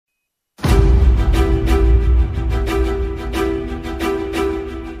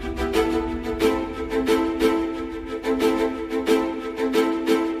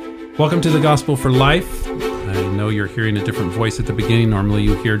Welcome to the Gospel for Life. I know you're hearing a different voice at the beginning. Normally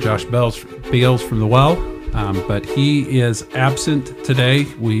you hear Josh Bales from the well, but he is absent today.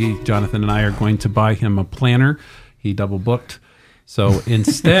 Jonathan and I are going to buy him a planner. He double booked. So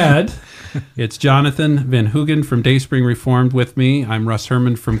instead, it's Jonathan Van Hoogen from Dayspring Reformed with me. I'm Russ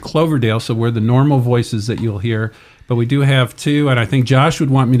Herman from Cloverdale, so we're the normal voices that you'll hear. But we do have two, and I think Josh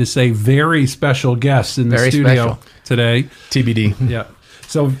would want me to say very special guests in the studio today. TBD. Yeah.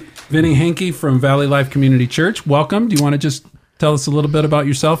 So Vinny Hankey from Valley Life Community Church, welcome. Do you want to just tell us a little bit about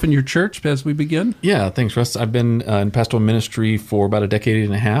yourself and your church as we begin? Yeah, thanks, Russ. I've been in pastoral ministry for about a decade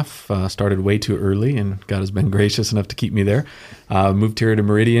and a half. Started way too early, and God has been gracious enough to keep me there. Moved here to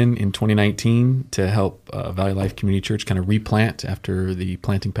Meridian in 2019 to help Valley Life Community Church kind of replant after the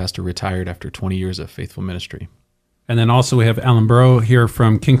planting pastor retired after 20 years of faithful ministry. And then also we have Alan Burrow here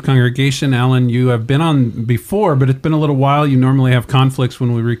from King's Congregation. Alan, you have been on before, but it's been a little while. You normally have conflicts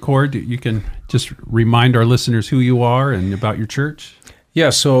when we record. You can just remind our listeners who you are and about your church.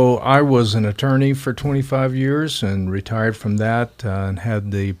 Yeah, so I was an attorney for 25 years and retired from that and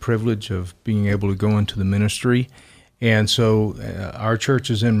had the privilege of being able to go into the ministry. And so our church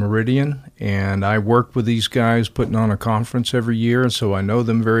is in Meridian, and I work with these guys putting on a conference every year, and so I know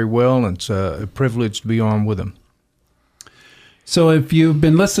them very well, and it's a privilege to be on with them. So if you've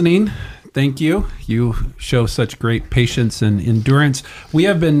been listening, thank you. You show such great patience and endurance. We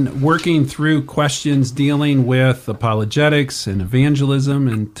have been working through questions dealing with apologetics and evangelism,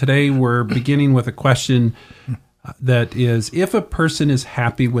 and today we're beginning with a question that is, if a person is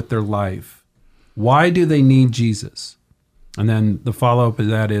happy with their life, why do they need Jesus? And then the follow-up of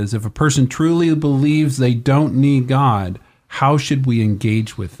that is, if a person truly believes they don't need God, how should we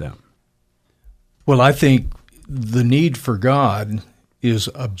engage with them? Well, I think the need for God is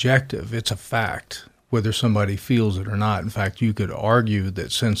objective. It's a fact, whether somebody feels it or not. In fact, you could argue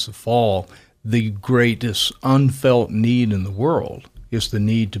that since the fall, the greatest unfelt need in the world is the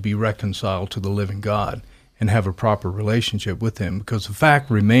need to be reconciled to the living God and have a proper relationship with Him. Because the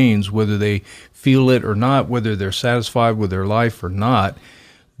fact remains, whether they feel it or not, whether they're satisfied with their life or not,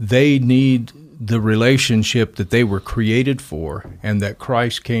 they need the relationship that they were created for and that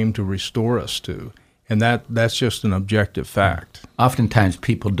Christ came to restore us to. And that's just an objective fact. Oftentimes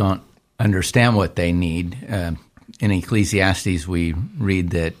people don't understand what they need. In Ecclesiastes, we read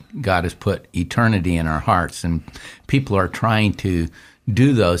that God has put eternity in our hearts, and people are trying to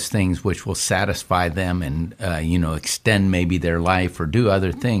do those things which will satisfy them and extend maybe their life or do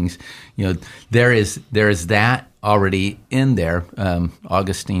other things. There is that already in there.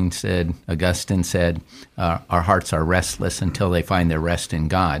 Augustine said, our hearts are restless until they find their rest in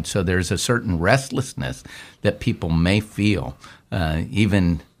God. So there's a certain restlessness that people may feel,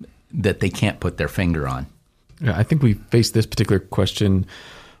 even that they can't put their finger on. Yeah, I think we face this particular question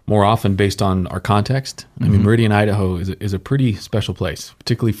more often based on our context. I mean, Meridian, Idaho is a pretty special place,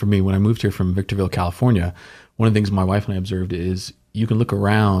 particularly for me. When I moved here from Victorville, California, one of the things my wife and I observed is you can look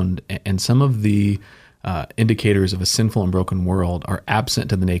around and some of the indicators of a sinful and broken world are absent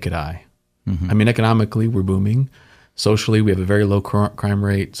to the naked eye. I mean, economically, we're booming. Socially, we have a very low crime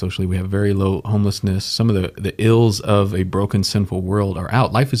rate. Socially, we have very low homelessness. Some of the ills of a broken, sinful world are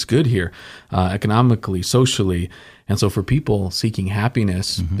out. Life is good here, economically, socially. And so for people seeking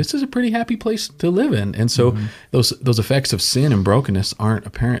happiness, this is a pretty happy place to live in. And so those effects of sin and brokenness aren't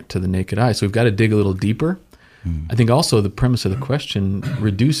apparent to the naked eye. So we've got to dig a little deeper. I think also the premise of the question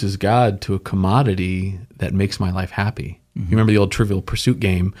reduces God to a commodity that makes my life happy. You remember the old Trivial Pursuit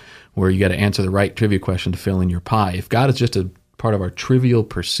game where you got to answer the right trivia question to fill in your pie. If God is just a part of our trivial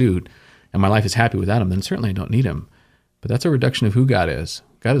pursuit and my life is happy without Him, then certainly I don't need Him. But that's a reduction of who God is.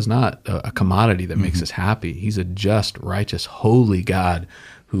 God is not a commodity that makes us happy. He's a just, righteous, holy God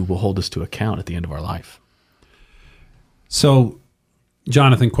who will hold us to account at the end of our life. So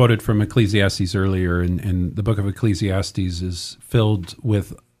Jonathan quoted from Ecclesiastes earlier, and the book of Ecclesiastes is filled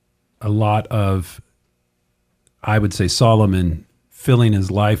with a lot of, I would say, Solomon filling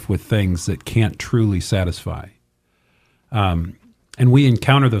his life with things that can't truly satisfy. And we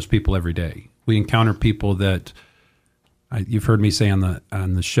encounter those people every day. We encounter people that, you've heard me say on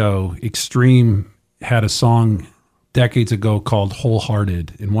the show, Extreme had a song decades ago called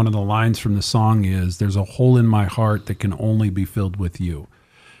Wholehearted, and one of the lines from the song is, "There's a hole in my heart that can only be filled with you."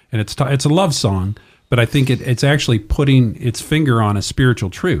 And it's a love song, but I think it's actually putting its finger on a spiritual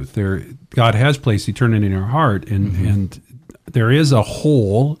truth. God has placed eternity in our heart, and there is a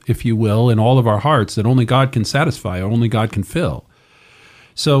hole, if you will, in all of our hearts that only God can satisfy, only God can fill.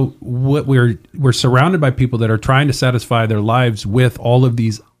 So what we're surrounded by people that are trying to satisfy their lives with all of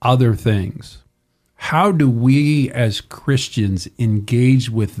these other things. how do we as Christians engage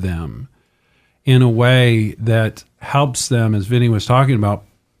with them in a way that helps them, as Vinny was talking about,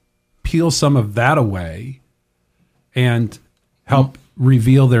 peel some of that away and help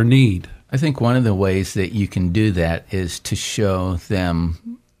reveal their need? I think one of the ways that you can do that is to show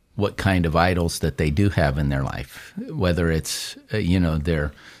them what kind of idols that they do have in their life, whether it's,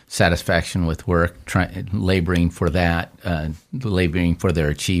 their satisfaction with work, laboring for that, laboring for their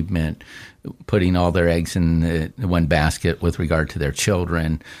achievement, putting all their eggs in the one basket with regard to their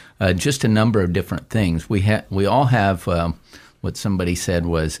children, just a number of different things. We all have what somebody said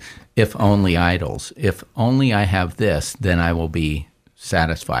was, if only idols. If only I have this, then I will be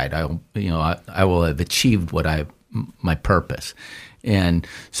satisfied. I will have achieved my purpose. And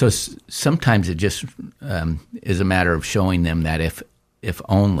so sometimes it just is a matter of showing them that if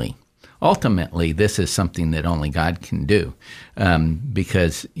only. Ultimately, this is something that only God can do,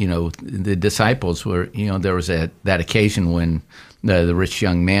 because the disciples were. There was that occasion when the rich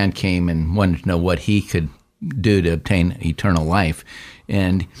young man came and wanted to know what he could do to obtain eternal life,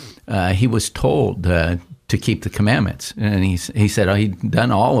 and he was told to keep the commandments, and he said, "Oh, he'd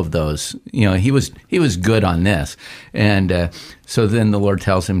done all of those. He was good on this." And so then the Lord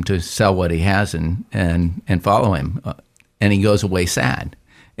tells him to sell what he has and follow him, and he goes away sad.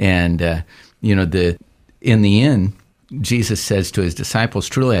 And in the end, Jesus says to his disciples,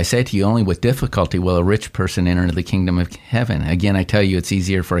 "Truly I say to you, only with difficulty will a rich person enter into the kingdom of heaven. Again, I tell you, it's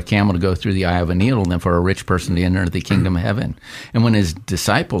easier for a camel to go through the eye of a needle than for a rich person to enter the kingdom of heaven." And when his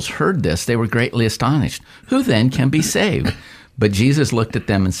disciples heard this, they were greatly astonished. "Who then can be saved?" But Jesus looked at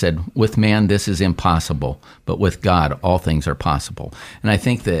them and said, "With man this is impossible, but with God all things are possible." And I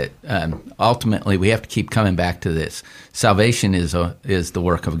think that ultimately we have to keep coming back to this. Salvation is the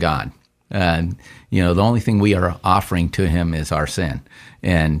work of God. The only thing we are offering to him is our sin,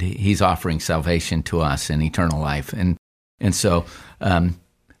 and he's offering salvation to us and eternal life. And so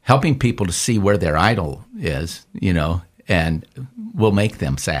helping people to see where their idol is, and will make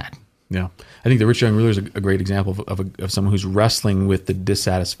them sad. Yeah, I think the rich young ruler is a great example of someone who's wrestling with the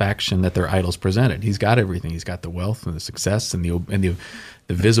dissatisfaction that their idols presented. He's got everything. He's got the wealth and the success and the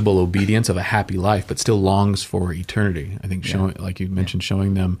visible obedience of a happy life, but still longs for eternity. I think showing, like you mentioned,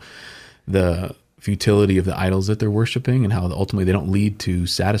 showing them the futility of the idols that they're worshiping and how ultimately they don't lead to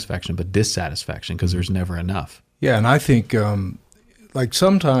satisfaction, but dissatisfaction, because there's never enough. Yeah, and I think like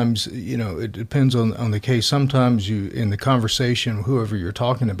sometimes, it depends on the case. Sometimes you, in the conversation, whoever you're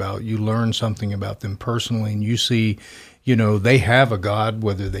talking about, you learn something about them personally, and you see, they have a God,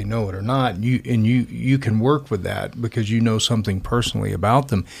 whether they know it or not. You can work with that because you know something personally about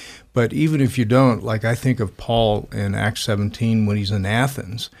them. But even if you don't, like I think of Paul in Acts 17 when he's in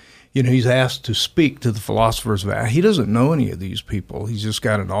Athens. He's asked to speak to the philosophers of Athens. He doesn't know any of these people. He's just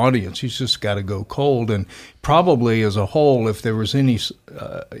got an audience. He's just got to go cold. And probably as a whole, if there was any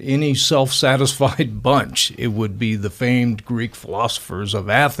self-satisfied bunch, it would be the famed Greek philosophers of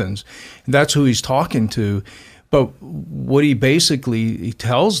Athens. And that's who he's talking to. But what he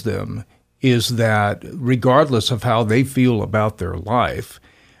tells them is that regardless of how they feel about their life,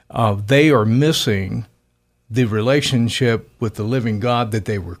 they are missing the relationship with the living God that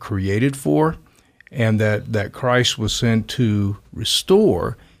they were created for, and that Christ was sent to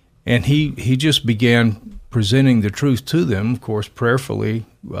restore. And he just began presenting the truth to them, of course, prayerfully,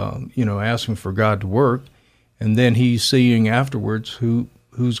 asking for God to work. And then he's seeing afterwards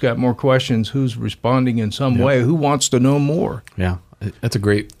who's got more questions, who's responding in some way, who wants to know more. Yeah, that's a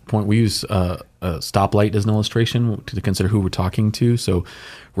great point. We use a stoplight as an illustration to consider who we're talking to. So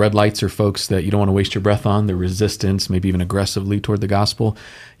red lights are folks that you don't want to waste your breath on. They're resistant, maybe even aggressively toward the gospel.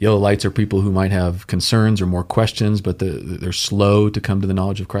 Yellow lights are people who might have concerns or more questions, but they're slow to come to the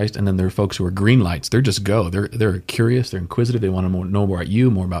knowledge of Christ. And then there are folks who are green lights. They're just go. They're curious. They're inquisitive. They want to know more about you,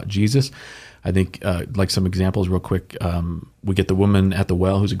 more about Jesus. I think, like some examples real quick, we get the woman at the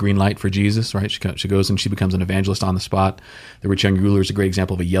well who's a green light for Jesus, right? She goes and she becomes an evangelist on the spot. The rich young ruler is a great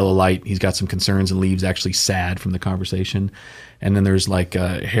example of a yellow light. He's got some concerns and leaves actually sad from the conversation. And then there's like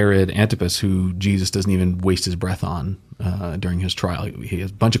Herod Antipas, who Jesus doesn't even waste his breath on during his trial. He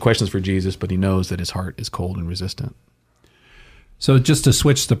has a bunch of questions for Jesus, but he knows that his heart is cold and resistant. So just to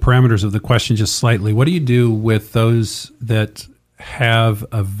switch the parameters of the question just slightly, what do you do with those that have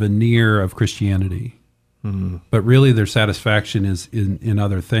a veneer of Christianity, but really their satisfaction is in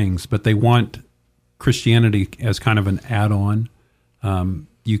other things, but they want Christianity as kind of an add-on?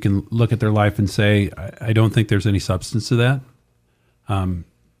 You can look at their life and say, I don't think there's any substance to that,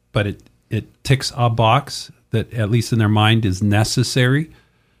 but it ticks a box that, at least in their mind, is necessary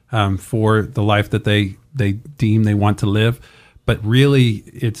for the life that they deem they want to live. but really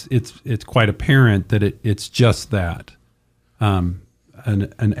it's quite apparent that it's just that,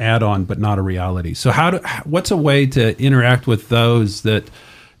 an add-on, but not a reality. So what's a way to interact with those that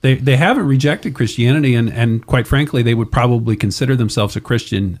they haven't rejected Christianity, and quite frankly, they would probably consider themselves a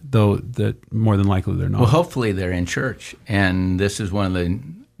Christian, though that more than likely they're not. Well, hopefully they're in church, and this is one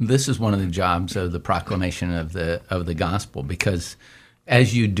of the jobs of the proclamation of the gospel, because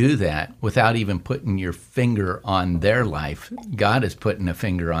as you do that, without even putting your finger on their life, God is putting a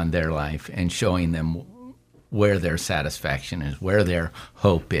finger on their life and showing them where their satisfaction is, where their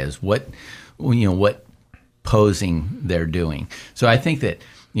hope is, what posing they're doing. So I think that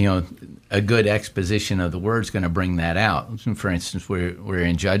a good exposition of the word is going to bring that out. For instance, we're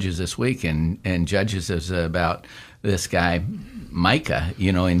in Judges this week, and Judges is about this guy Micah,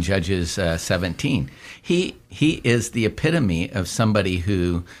 in Judges 17. He is the epitome of somebody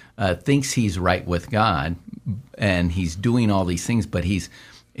who thinks he's right with God, and he's doing all these things, but he's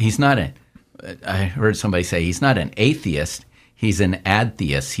not I heard somebody say he's not an atheist. He's an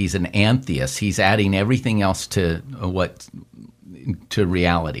adtheist. He's an antheist. He's adding everything else to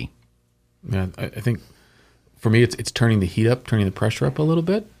reality. Yeah, I think for me, it's turning the heat up, turning the pressure up a little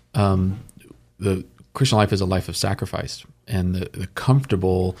bit. The Christian life is a life of sacrifice, and the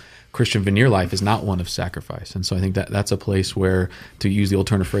comfortable Christian veneer life is not one of sacrifice. And so I think that's a place where, to use the old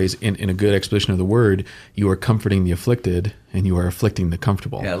turn of phrase, in a good exposition of the word, you are comforting the afflicted and you are afflicting the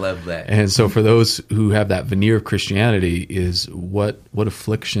comfortable. Yeah, I love that. And so for those who have that veneer of Christianity, is what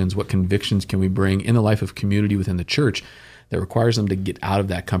afflictions, what convictions can we bring in the life of community within the church that requires them to get out of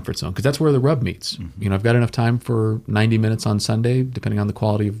that comfort zone? Because that's where the rub meets. Mm-hmm. I've got enough time for 90 minutes on Sunday, depending on the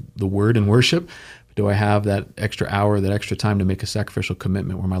quality of the word and worship. Do I have that extra hour, that extra time to make a sacrificial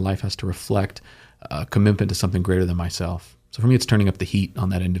commitment where my life has to reflect a commitment to something greater than myself? So for me, it's turning up the heat on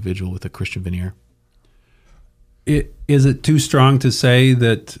that individual with a Christian veneer. Is it too strong to say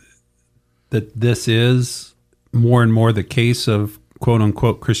that this is more and more the case of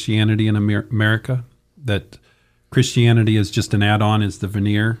quote-unquote Christianity in America? That Christianity is just an add-on, is the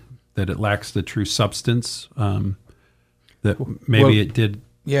veneer, that it lacks the true substance, that maybe it did...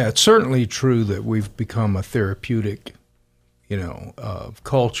 Yeah, it's certainly true that we've become a therapeutic,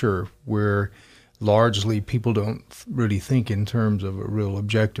 culture where largely people don't really think in terms of a real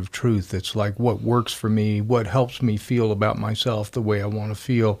objective truth. It's like what works for me, what helps me feel about myself the way I want to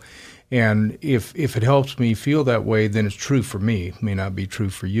feel. And if it helps me feel that way, then it's true for me. It may not be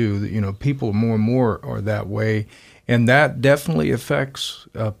true for you. People more and more are that way. And that definitely affects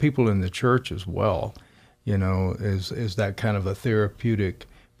people in the church as well, is that kind of a therapeutic.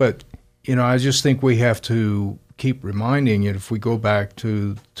 But, I just think we have to keep reminding it. If we go back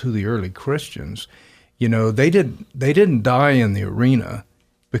to the early Christians, they didn't die in the arena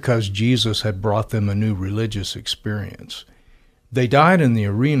because Jesus had brought them a new religious experience. They died in the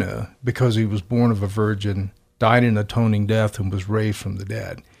arena because he was born of a virgin, died an atoning death, and was raised from the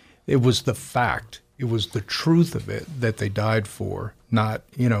dead. It was the fact. It was the truth of it that they died for, not,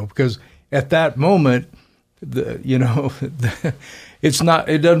 because at that moment, it's not.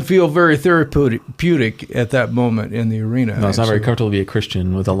 It doesn't feel very therapeutic at that moment in the arena. No, it's not very comfortable to be a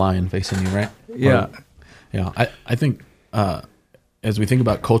Christian with a lion facing you, right? Yeah, I think as we think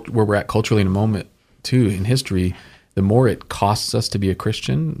about where we're at culturally in a moment too in history, the more it costs us to be a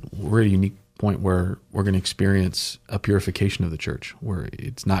Christian, we're at a unique point where we're going to experience a purification of the church, where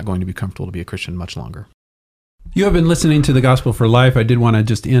it's not going to be comfortable to be a Christian much longer. You have been listening to The Gospel for Life. I did want to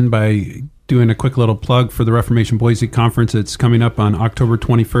just end by doing a quick little plug for the Reformation Boise Conference. It's coming up on October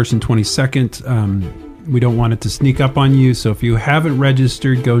 21st and 22nd. We don't want it to sneak up on you, so if you haven't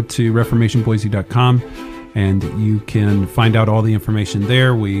registered, go to reformationboise.com and you can find out all the information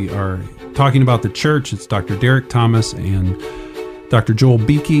there. We are talking about the church. It's Dr. Derek Thomas and Dr. Joel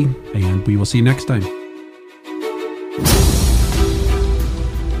Beakey, and we will see you next time.